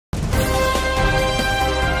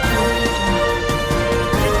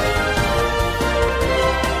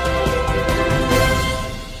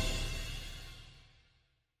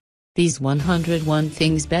These 101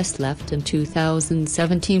 things best left in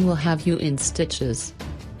 2017 will have you in stitches.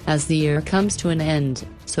 As the year comes to an end,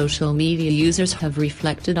 social media users have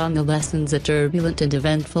reflected on the lessons a turbulent and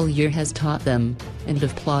eventful year has taught them, and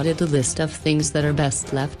have plotted a list of things that are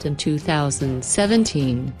best left in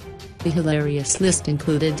 2017. The hilarious list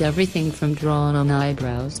included everything from drawn-on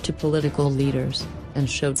eyebrows to political leaders, and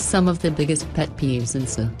showed some of the biggest pet peeves in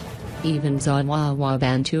SU. Even Zodwa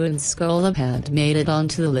Wabantu and Skolopad made it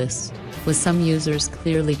onto the list, with some users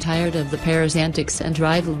clearly tired of the pair's antics and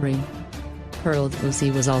rivalry.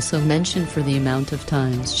 Thusi was also mentioned for the amount of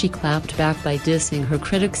times she clapped back by dissing her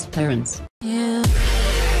critics' parents.